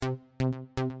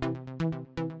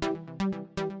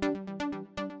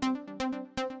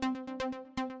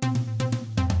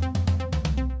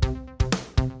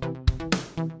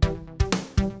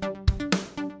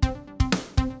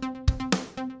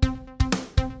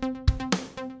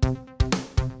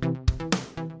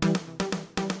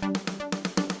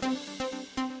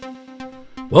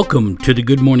Welcome to the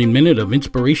Good Morning Minute of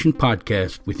Inspiration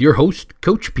podcast with your host,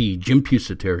 Coach P, Jim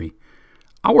Pusateri.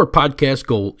 Our podcast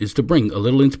goal is to bring a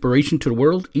little inspiration to the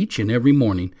world each and every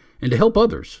morning and to help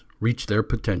others reach their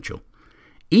potential.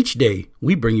 Each day,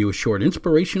 we bring you a short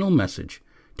inspirational message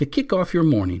to kick off your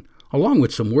morning, along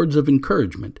with some words of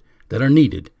encouragement that are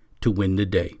needed to win the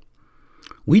day.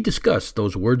 We discuss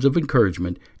those words of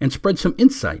encouragement and spread some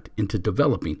insight into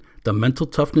developing the mental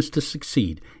toughness to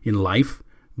succeed in life,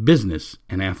 business,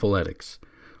 and athletics.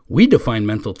 We define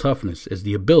mental toughness as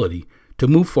the ability to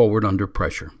move forward under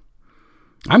pressure.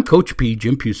 I'm Coach P,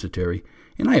 Jim Pusateri,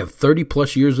 and I have 30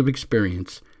 plus years of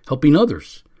experience helping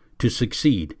others to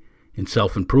succeed in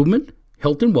self-improvement,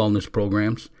 health and wellness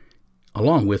programs,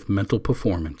 along with mental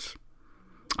performance.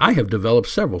 I have developed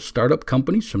several startup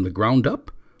companies from the ground up,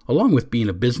 along with being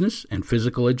a business and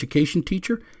physical education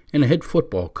teacher and a head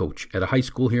football coach at a high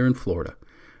school here in Florida.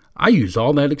 I use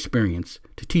all that experience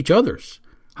to teach others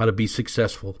how to be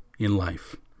successful in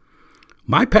life.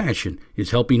 My passion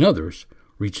is helping others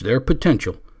reach their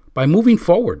potential by moving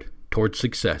forward towards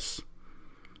success.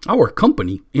 Our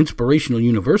company, Inspirational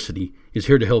University, is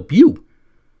here to help you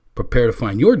prepare to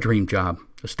find your dream job,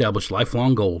 establish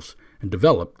lifelong goals, and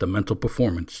develop the mental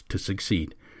performance to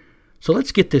succeed. So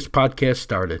let's get this podcast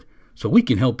started so we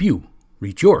can help you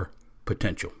reach your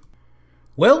potential.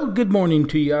 Well, good morning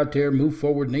to you out there, Move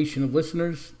Forward Nation of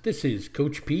listeners. This is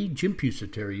Coach P, Jim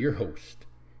Pusateri, your host,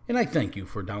 and I thank you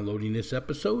for downloading this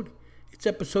episode. It's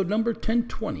episode number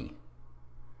 1020.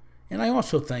 And I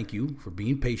also thank you for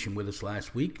being patient with us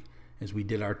last week as we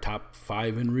did our top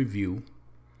 5 in review,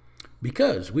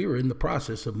 because we were in the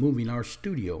process of moving our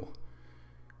studio.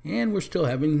 And we're still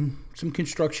having some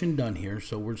construction done here,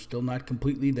 so we're still not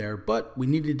completely there. But we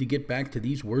needed to get back to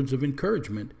these words of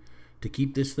encouragement to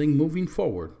keep this thing moving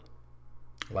forward,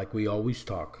 like we always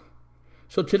talk.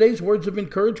 So today's words of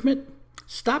encouragement: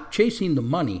 stop chasing the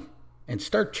money and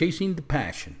start chasing the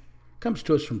passion. Comes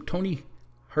to us from Tony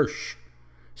Hirsch.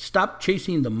 Stop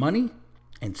chasing the money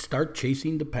and start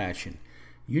chasing the passion.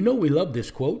 You know we love this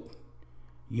quote.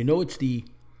 You know it's the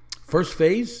first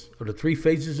phase of the 3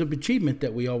 phases of achievement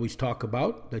that we always talk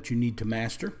about that you need to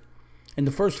master. And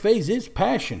the first phase is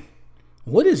passion.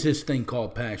 What is this thing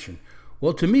called passion?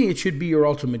 Well, to me, it should be your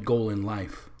ultimate goal in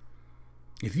life.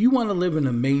 If you want to live an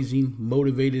amazing,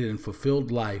 motivated, and fulfilled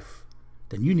life,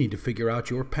 then you need to figure out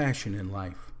your passion in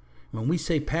life. When we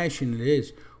say passion, it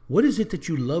is, what is it that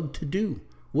you love to do?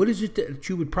 What is it that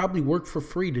you would probably work for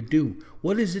free to do?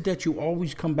 What is it that you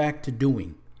always come back to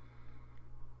doing?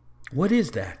 What is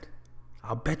that?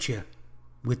 I'll bet you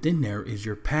within there is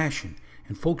your passion.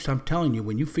 And folks, I'm telling you,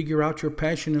 when you figure out your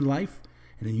passion in life,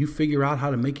 and then you figure out how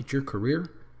to make it your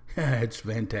career, it's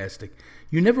fantastic.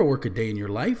 You never work a day in your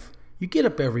life. You get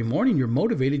up every morning, you're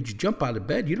motivated, you jump out of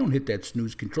bed, you don't hit that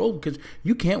snooze control because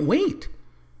you can't wait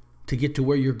to get to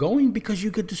where you're going, because you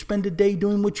get to spend a day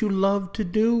doing what you love to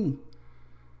do.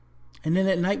 And then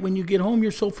at night when you get home,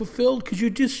 you're so fulfilled because you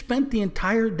just spent the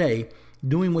entire day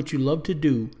doing what you love to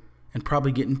do and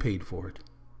probably getting paid for it.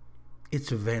 It's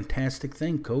a fantastic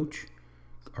thing, Coach.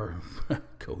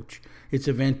 It's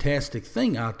a fantastic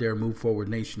thing out there, Move Forward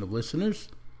Nation of listeners,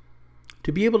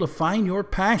 to be able to find your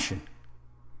passion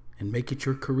and make it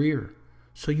your career,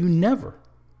 so you never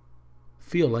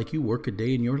feel like you work a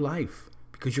day in your life,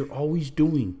 because you're always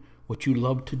doing what you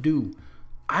love to do.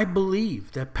 I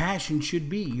believe that passion should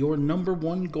be your number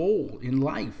one goal in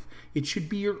life. It should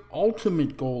be your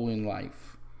ultimate goal in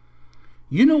life.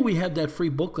 You know, we have that free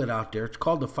booklet out there. It's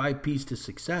called The 5 P's to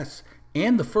Success,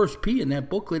 and the first P in that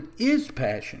booklet is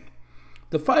passion.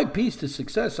 The 5 P's to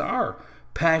success are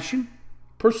passion,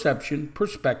 perception,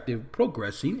 perspective,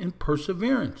 progressing, and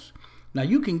perseverance. Now,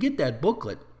 you can get that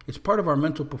booklet. It's part of our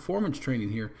mental performance training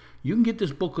here. You can get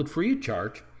this booklet free of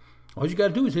charge. All you got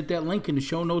to do is hit that link in the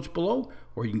show notes below,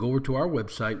 or you can go over to our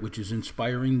website, which is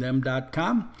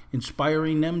inspiringthem.com,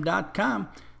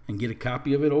 and get a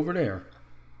copy of it over there.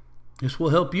 This will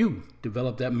help you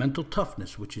develop that mental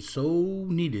toughness, which is so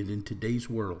needed in today's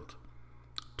world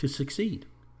to succeed.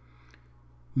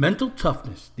 Mental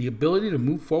toughness, the ability to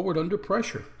move forward under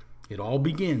pressure. It all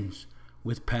begins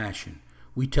with passion.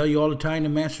 We tell you all the time to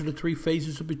master the 3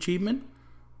 phases of achievement,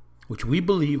 which we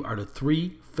believe are the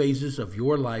 3 phases of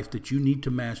your life that you need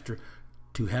to master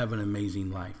to have an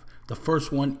amazing life. The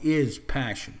first one is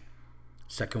passion.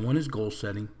 Second one is goal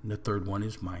setting. And the third one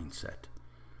is mindset.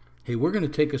 Hey, we're going to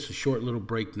take us a short little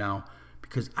break now,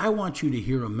 because I want you to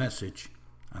hear a message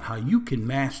on how you can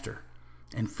master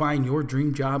and find your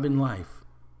dream job in life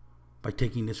by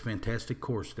taking this fantastic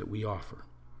course that we offer.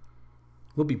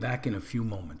 We'll be back in a few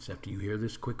moments after you hear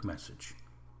this quick message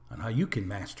on how you can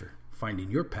master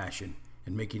finding your passion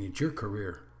and making it your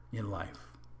career in life.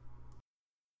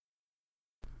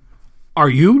 Are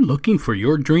you looking for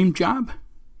your dream job?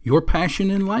 Your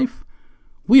passion in life?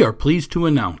 We are pleased to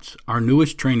announce our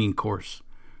newest training course,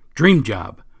 Dream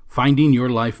Job, Finding Your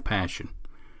Life Passion.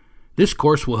 This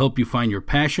course will help you find your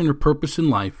passion or purpose in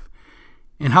life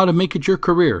and how to make it your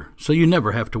career so you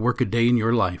never have to work a day in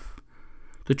your life.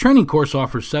 The training course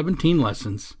offers 17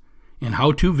 lessons and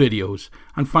how-to videos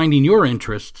on finding your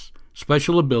interests,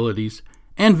 special abilities,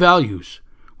 and values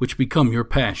which become your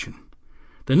passion.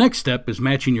 The next step is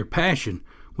matching your passion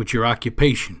with your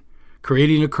occupation,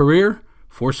 creating a career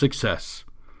for success.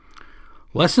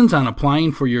 Lessons on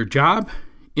applying for your job,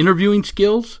 interviewing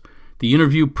skills, the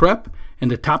interview prep, and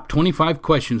the top 25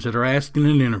 questions that are asked in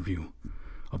an interview.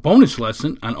 A bonus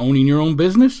lesson on owning your own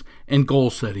business and goal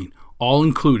setting, all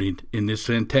included in this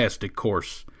fantastic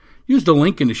course. Use the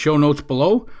link in the show notes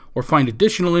below or find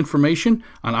additional information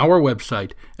on our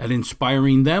website at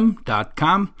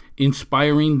inspiringthem.com,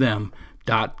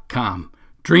 inspiringthem.com.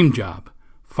 Dream Job,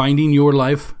 Finding Your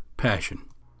Life Passion.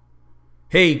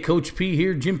 Hey, Coach P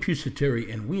here, Jim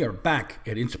Pusateri, and we are back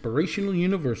at Inspirational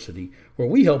University, where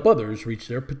we help others reach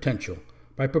their potential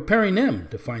by preparing them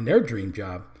to find their dream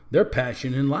job, their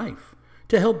passion in life,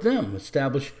 to help them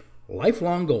establish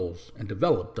lifelong goals and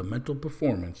develop the mental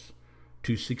performance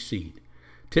to succeed.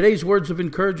 Today's words of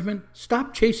encouragement: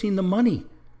 stop chasing the money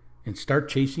and start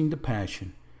chasing the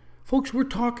passion. Folks, we're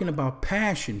talking about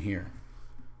passion here.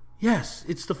 Yes,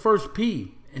 it's the first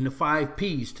P in the 5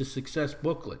 Ps to Success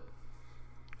booklet.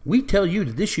 We tell you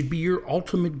that this should be your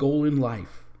ultimate goal in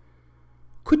life.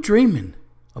 Quit dreaming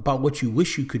about what you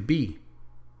wish you could be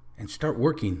and start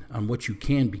working on what you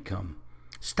can become.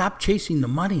 Stop chasing the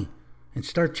money and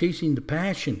start chasing the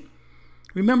passion.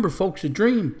 Remember, folks, a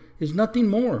dream is nothing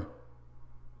more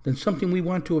than something we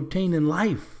want to obtain in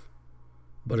life.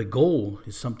 But a goal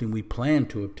is something we plan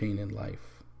to obtain in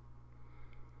life.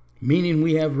 Meaning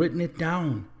we have written it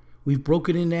down. We've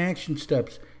broken into action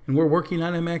steps, and we're working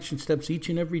on them action steps each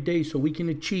and every day so we can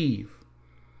achieve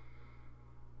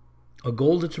a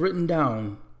goal that's written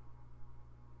down.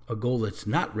 A goal that's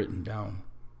not written down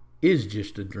is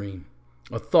just a dream,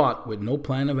 a thought with no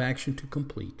plan of action to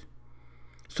complete.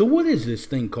 So what is this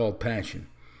thing called passion?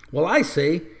 Well, I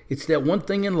say it's that one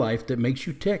thing in life that makes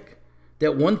you tick.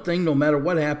 That one thing, no matter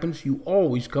what happens, you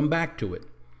always come back to it.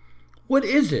 What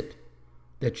is it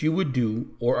that you would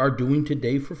do or are doing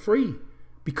today for free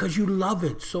because you love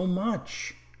it so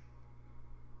much?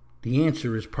 The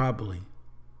answer is probably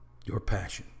your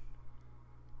passion,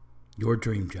 your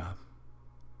dream job,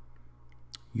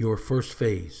 your first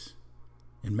phase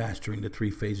in mastering the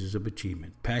 3 phases of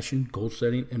achievement: passion, goal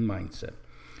setting, and mindset.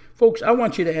 Folks, I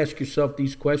want you to ask yourself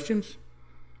these questions.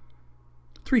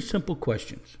 3 simple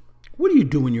questions. What do you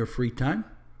do in your free time?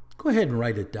 Go ahead and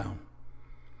write it down.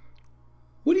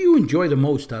 What do you enjoy the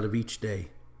most out of each day?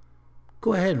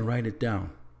 Go ahead and write it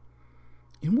down.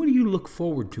 And what do you look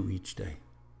forward to each day?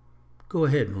 Go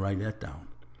ahead and write that down.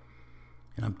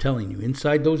 And I'm telling you,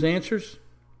 inside those answers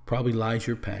probably lies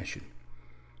your passion.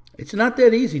 It's not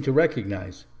that easy to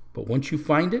recognize, but once you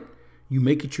find it, you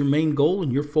make it your main goal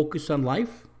and your focus on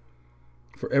life,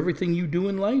 for everything you do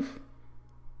in life,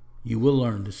 you will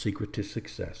learn the secret to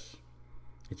success.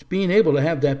 It's being able to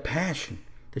have that passion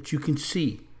that you can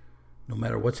see no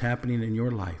matter what's happening in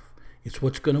your life. It's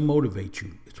what's going to motivate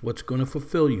you. It's what's going to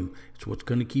fulfill you. It's what's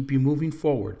going to keep you moving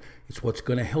forward. It's what's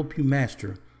going to help you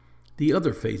master the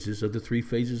other phases of the 3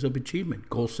 phases of achievement: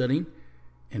 goal setting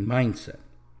and mindset.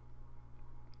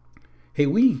 Hey,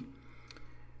 we've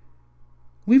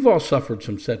all suffered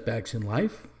some setbacks in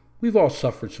life. We've all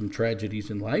suffered some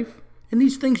tragedies in life, and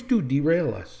these things do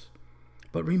derail us.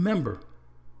 But remember,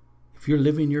 if you're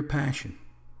living your passion,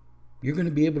 you're going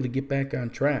to be able to get back on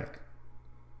track.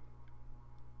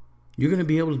 You're going to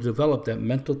be able to develop that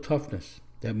mental toughness,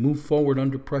 that move forward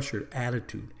under pressure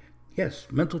attitude. Yes,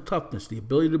 mental toughness, the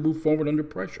ability to move forward under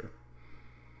pressure.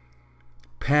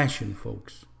 Passion,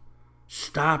 folks.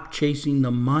 Stop chasing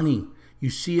the money. You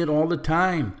see it all the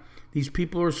time. These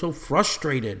people are so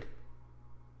frustrated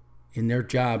in their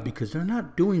job because they're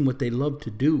not doing what they love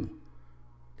to do.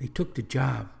 They took the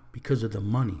job because of the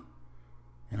money.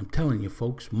 And I'm telling you,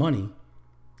 folks, money,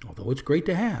 although it's great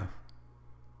to have,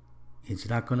 it's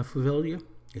not going to fulfill you.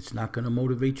 It's not going to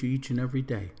motivate you each and every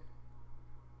day.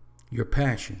 Your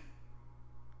passion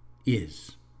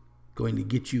is going to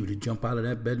get you to jump out of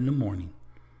that bed in the morning,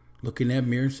 look in that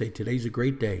mirror and say, today's a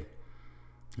great day,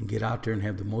 and get out there and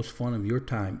have the most fun of your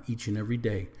time each and every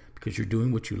day because you're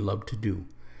doing what you love to do.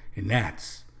 And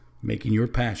that's making your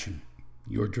passion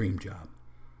your dream job.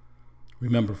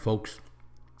 Remember, folks,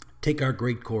 take our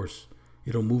great course,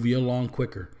 It'll move you along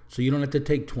quicker, so you don't have to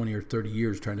take 20 or 30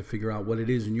 years trying to figure out what it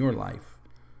is in your life.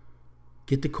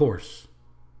 Get the course,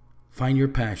 find your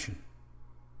passion,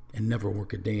 and never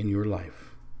work a day in your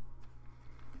life.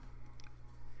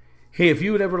 Hey, if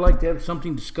you would ever like to have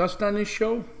something discussed on this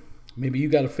show, maybe you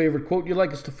got a favorite quote you'd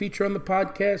like us to feature on the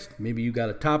podcast, maybe you got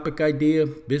a topic idea,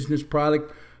 business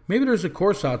product, maybe there's a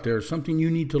course out there or something you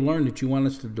need to learn that you want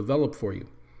us to develop for you,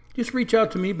 just reach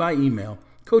out to me by email,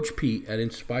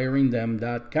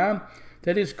 CoachP@inspiringthem.com.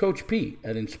 That is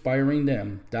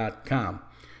CoachP@inspiringthem.com.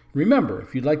 Remember,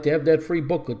 if you'd like to have that free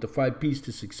booklet, The 5 P's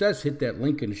to Success, hit that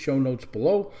link in the show notes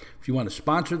below. If you want to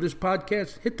sponsor this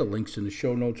podcast, hit the links in the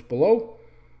show notes below.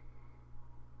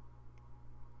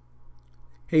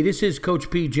 Hey, this is Coach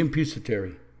P, Jim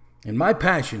Pusateri, and my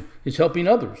passion is helping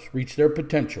others reach their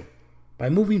potential by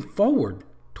moving forward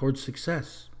towards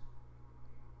success.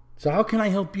 So how can I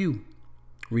help you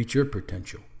reach your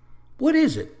potential? What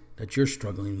is it that you're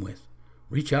struggling with?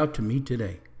 Reach out to me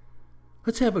today.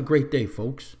 Let's have a great day,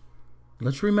 folks.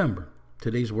 Let's remember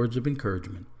today's words of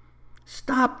encouragement.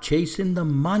 Stop chasing the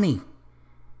money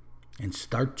and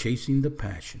start chasing the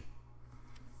passion.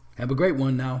 Have a great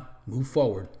one now. Move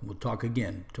forward. We'll talk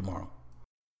again tomorrow.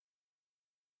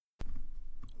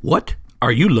 What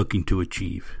are you looking to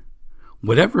achieve?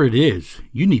 Whatever it is,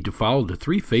 you need to follow the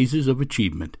 3 phases of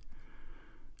achievement.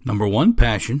 Number 1,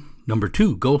 passion. Number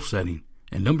 2, goal setting.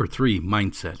 And number 3,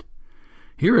 mindset.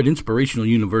 Here at Inspirational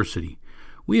University,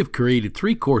 we have created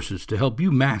 3 courses to help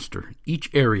you master each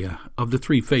area of the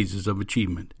 3 phases of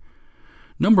achievement.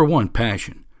 Number 1,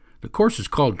 passion. The course is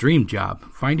called Dream Job,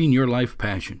 Finding Your Life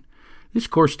Passion. This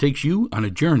course takes you on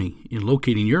a journey in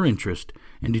locating your interest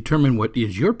and determine what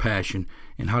is your passion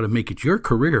and how to make it your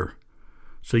career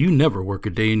so you never work a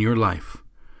day in your life.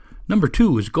 Number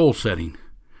 2 is goal setting,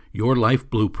 Your Life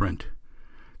Blueprint.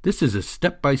 This is a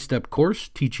step-by-step course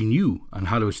teaching you on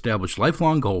how to establish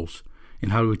lifelong goals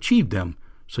and how to achieve them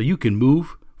so you can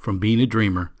move from being a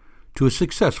dreamer to a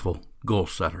successful goal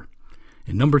setter.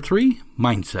 And number 3,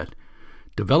 mindset,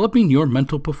 developing your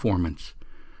mental performance.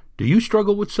 Do you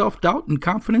struggle with self-doubt and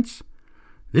confidence?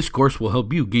 This course will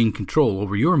help you gain control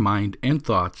over your mind and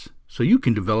thoughts so you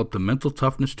can develop the mental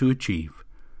toughness to achieve.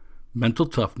 Mental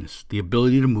toughness, the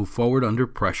ability to move forward under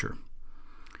pressure.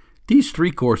 These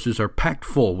 3 courses are packed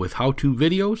full with how-to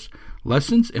videos,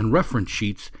 lessons, and reference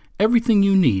sheets, everything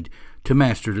you need to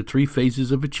master the 3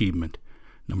 phases of achievement.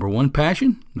 Number 1,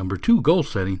 passion. Number 2, goal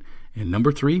setting. And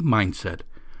number 3, mindset.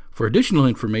 For additional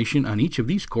information on each of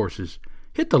these courses,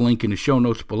 hit the link in the show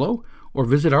notes below or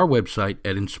visit our website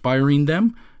at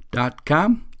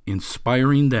inspiringthem.com,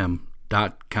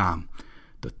 inspiringthem.com.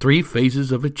 The 3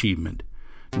 phases of achievement.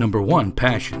 Number 1,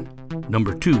 passion.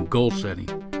 Number 2, goal setting.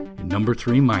 And number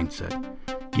 3, mindset.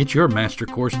 Get your master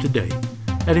course today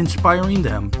at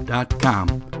inspiringthem.com.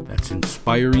 That's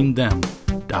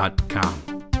inspiringthem.com.